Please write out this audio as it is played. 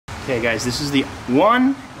Okay guys, this is the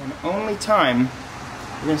one and only time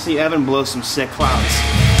you're gonna see Evan blow some sick clouds.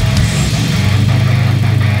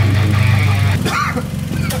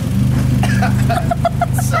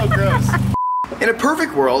 So gross. In a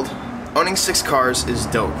perfect world, owning 6 cars is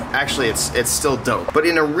dope. Actually, it's still dope. But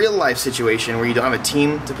in a real life situation where you don't have a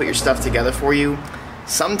team to put your stuff together for you,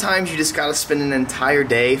 sometimes you just gotta spend an entire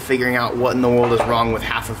day figuring out what in the world is wrong with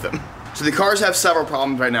half of them. So the cars have several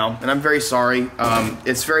problems right now, and I'm very sorry.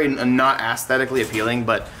 It's very not aesthetically appealing,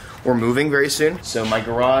 but we're moving very soon. So my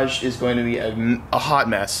garage is going to be a hot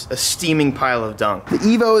mess, a steaming pile of dung. The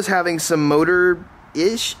Evo is having some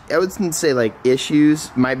motor-ish, I wouldn't say like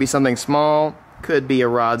issues, might be something small. Could be a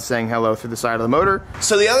rod saying hello through the side of the motor.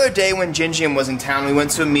 So the other day when Gingium was in town, we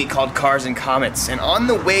went to a meet called Cars and Comets. And on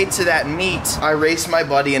the way to that meet, I raced my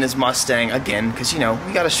buddy in his Mustang again, because you know,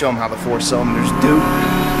 we gotta show him how the 4 cylinders do.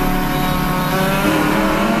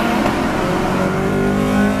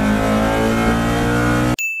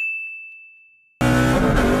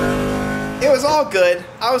 It was all good.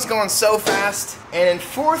 I was going so fast. And in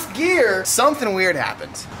 4th gear, something weird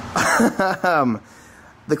happened.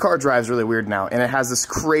 The car drives really weird now, and it has this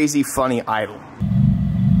crazy funny idle.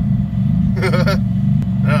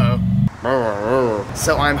 Uh-oh.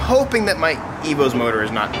 So I'm hoping that my Evo's motor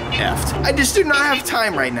is not effed. I just do not have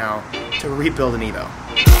time right now to rebuild an Evo.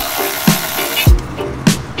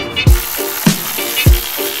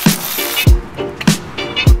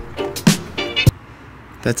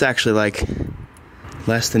 That's actually like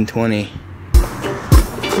less than 20.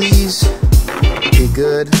 Please be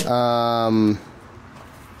good.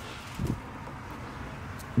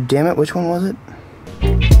 Damn it, which one was it?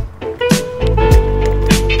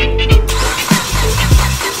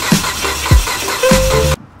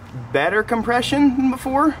 Better compression than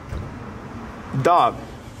before? Dog.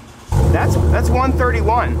 That's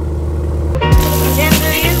 131.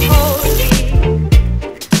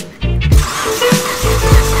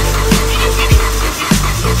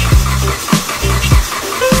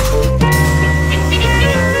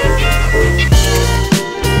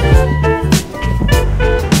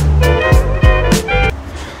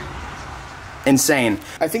 Insane.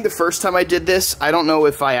 I think the first time I did this, I don't know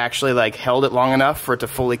if I actually like held it long enough for it to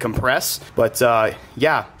fully compress, but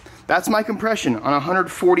yeah, that's my compression on a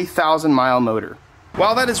 140,000 mile motor.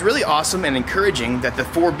 While that is really awesome and encouraging that the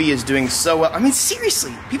 4B is doing so well, I mean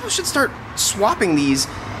seriously, people should start swapping these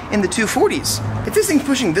in the 240s. If this thing's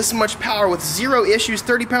pushing this much power with 0 issues,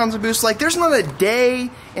 30 pounds of boost, like there's not a day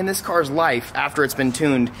in this car's life after it's been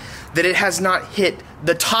tuned that it has not hit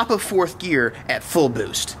the top of 4th gear at full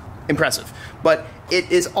boost. Impressive. But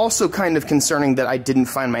it is also kind of concerning that I didn't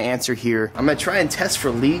find my answer here. I'm gonna try and test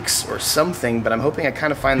for leaks or something, but I'm hoping I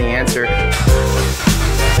kind of find the answer.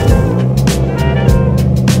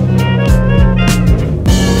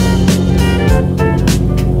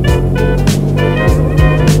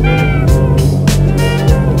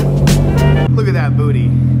 Look at that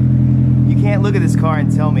booty. You can't look at this car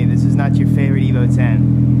and tell me this is not your favorite Evo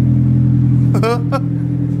 10.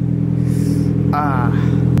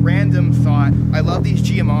 Random thought. I love these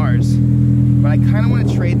GMRs, but I kind of want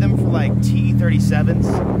to trade them for like T37s,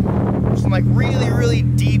 or some like really, really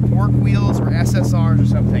deep work wheels or SSRs or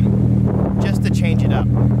something, just to change it up.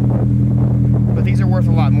 But these are worth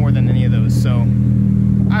a lot more than any of those, so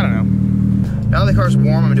I don't know. Now the car's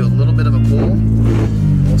warm, I'm gonna do a little bit of a pull.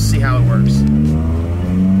 We'll see how it works.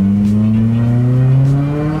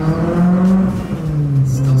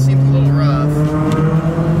 Still seems a little rough.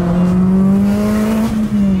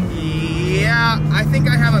 I think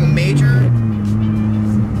I have a major,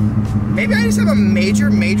 maybe I just have a major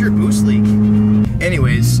boost leak.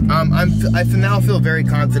 Anyways, I now feel very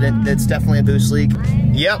confident that it's definitely a boost leak.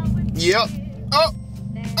 Yep. Yeah. Oh.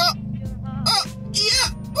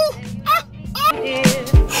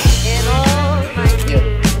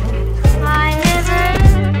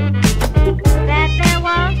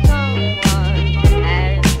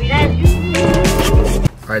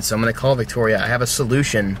 All right, so I'm gonna call Victoria. I have a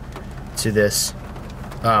solution to this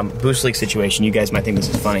boost leak situation. You guys might think this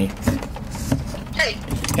is funny.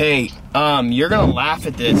 Hey, you're gonna laugh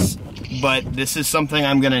at this, but this is something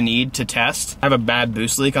I'm gonna need to test. I have a bad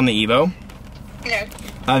boost leak on the Evo. Okay.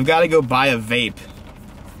 I've got to go buy a vape,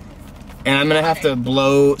 and I'm gonna have to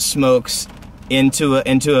blow smokes into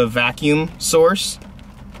a vacuum source,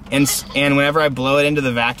 and whenever I blow it into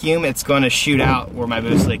the vacuum, it's going to shoot out where my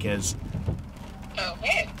boost leak is.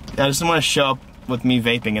 Okay. I just want to show up with me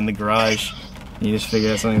vaping in the garage. You just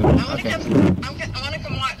figure out something. Okay. I want to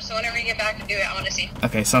come watch, so whenever you get back to do it, I want to see.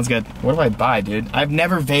 Okay, sounds good. What do I buy, dude? I've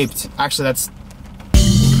never vaped. Actually, that's...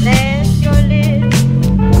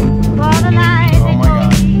 Oh my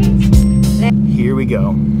god.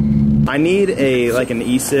 go. I need like an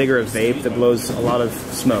e-cig or a vape that blows a lot of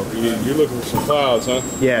smoke. You're looking for some clouds, huh?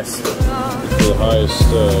 Yes. For the highest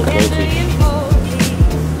voltage.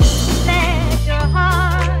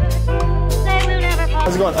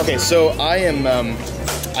 How's it going? Okay, so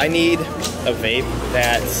I need a vape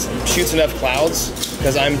that shoots enough clouds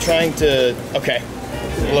because I'm trying to,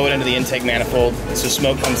 blow it into the intake manifold so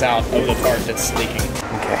smoke comes out of the part that's leaking.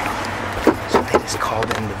 Okay, so I just called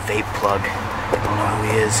in the vape plug. I don't know who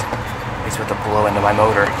he is. He's about to blow into my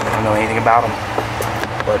motor. I don't know anything about him.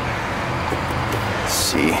 But, let's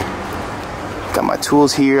see. Got my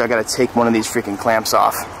tools here. I gotta take one of these freaking clamps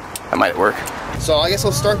off. That might work. So I guess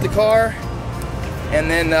I'll start the car and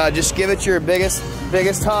then just give it your biggest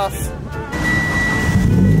huff.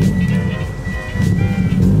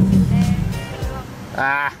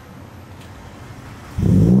 Ah.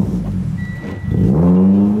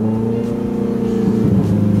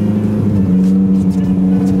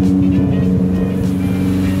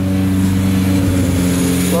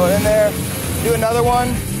 Blow it in there. Do another one.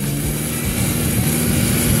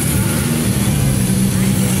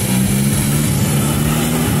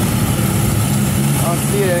 I don't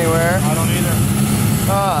see it anywhere. I don't either.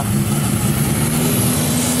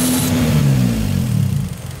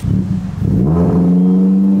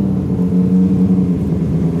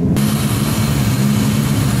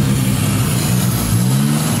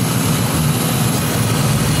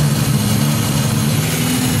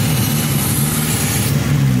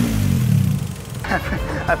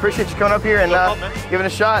 I appreciate you coming up here and giving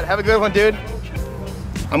it a shot. Have a good one, dude.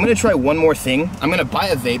 I'm gonna try one more thing. I'm gonna buy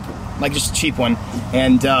a vape, like just a cheap one,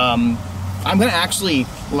 and I'm gonna actually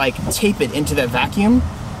like tape it into that vacuum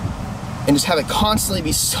and just have it constantly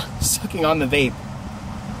be sucking on the vape.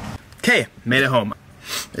 Okay, made it home.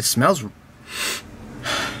 It smells.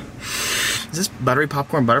 Is this buttery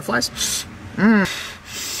popcorn butterflies? Mmm.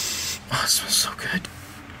 Oh, it smells so good.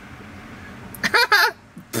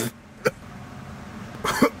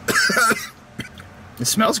 It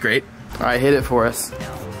smells great. All right, hit it for us.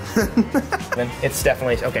 It's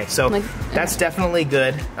definitely, okay, so that's definitely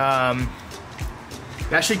good.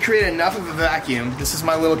 That should create enough of a vacuum. This is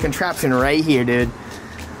my little contraption right here, dude.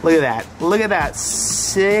 Look at that. Look at that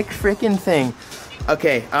sick freaking thing.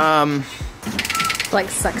 Okay, like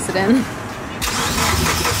sucks it in.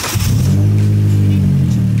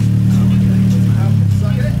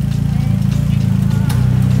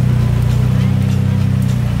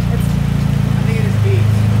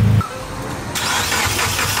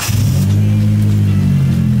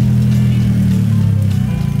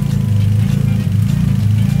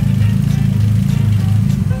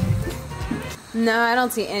 No, I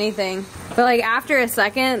don't see anything. But like after a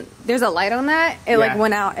second, there's a light on that. It like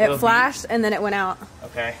went out. It flashed and then it went out.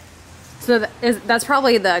 Okay. So that's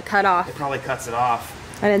probably the cutoff. It probably cuts it off.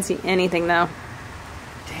 I didn't see anything though.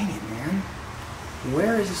 Dang it, man.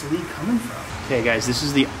 Where is this leak coming from? Okay, guys, this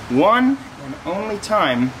is the one and only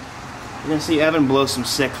time you're gonna see Evan blow some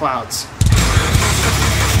sick clouds.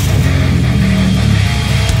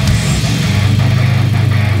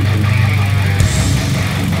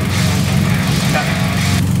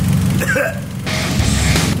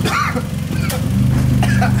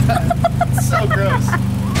 So gross.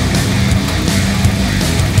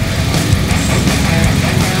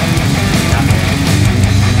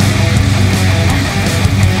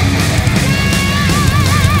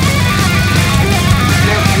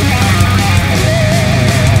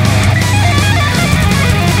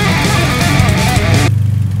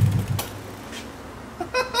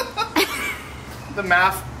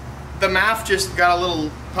 The MAF just got a little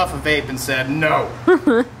puff of vape and said no.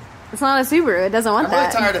 It's not a Subaru. It doesn't want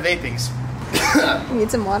that. I'm really tired of vapings. You need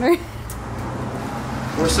some water?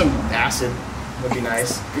 Or some acid would be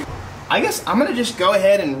nice. I guess I'm gonna just go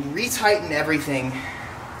ahead and retighten everything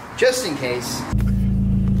just in case.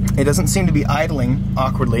 It doesn't seem to be idling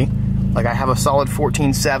awkwardly. Like I have a solid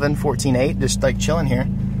 14.7, 14.8 just like chilling here.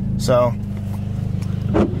 So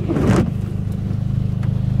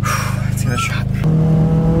let's give it a shot.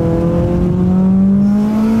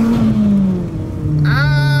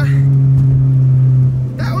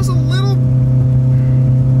 That was a little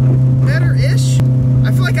better-ish.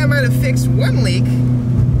 I feel like I might have fixed one leak.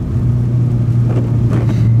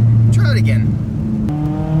 Try it again.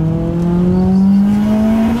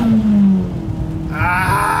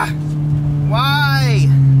 Why?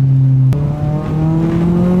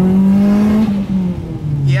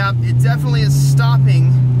 Yeah, it definitely is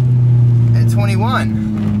stopping at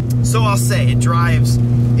 21. So I'll say it drives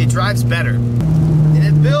better. And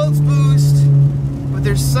it builds boost, but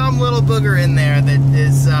there's some little booger in there that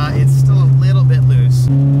is it's still a little bit loose.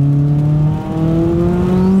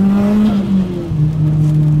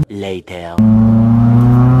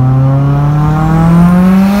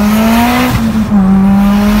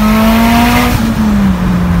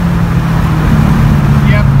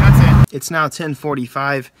 It's now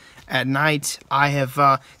 10:45 at night. I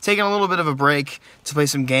have taken a little bit of a break to play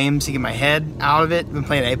some games to get my head out of it. I've been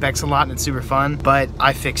playing Apex a lot and it's super fun, but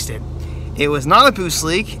I fixed it. It was not a boost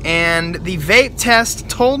leak, and the vape test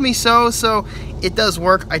told me so, so it does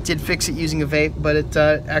work. I did fix it using a vape, but it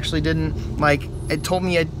actually didn't, like, it told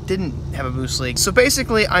me I didn't have a boost leak. So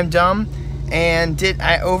basically, I'm dumb, and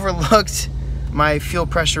I overlooked my fuel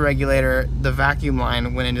pressure regulator. The vacuum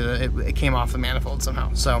line went into it came off the manifold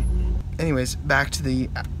somehow. So anyways, back to the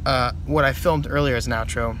what I filmed earlier as an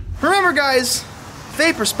outro. Remember guys,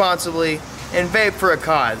 vape responsibly and vape for a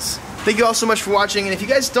cause. Thank you all so much for watching, and if you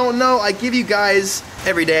guys don't know, I give you guys,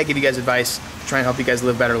 every day I give you guys advice to try and help you guys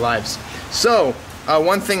live better lives. So,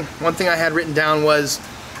 one thing I had written down was,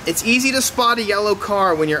 it's easy to spot a yellow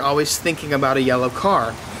car when you're always thinking about a yellow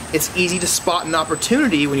car. It's easy to spot an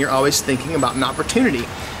opportunity when you're always thinking about an opportunity.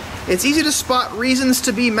 It's easy to spot reasons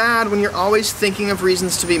to be mad when you're always thinking of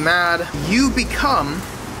reasons to be mad. You become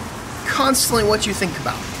constantly what you think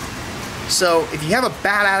about. So, if you have a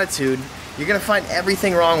bad attitude, you're gonna find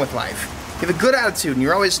everything wrong with life. If you have a good attitude and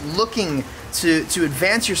you're always looking to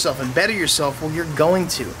advance yourself and better yourself, well, you're going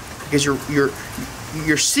to, because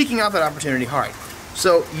you're seeking out that opportunity hard.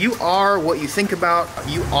 So you are what you think about.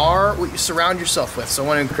 You are what you surround yourself with. So I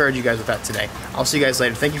want to encourage you guys with that today. I'll see you guys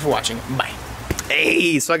later. Thank you for watching. Bye.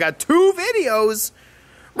 Hey, so I got 2 videos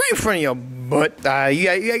right in front of you, but I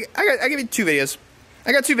give you 2 videos.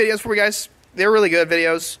 I got 2 videos for you guys. They're really good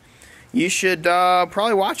videos. You should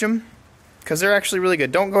probably watch them, because they're actually really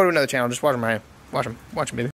good. Don't go to another channel. Just watch them, Ryan. Watch them, baby.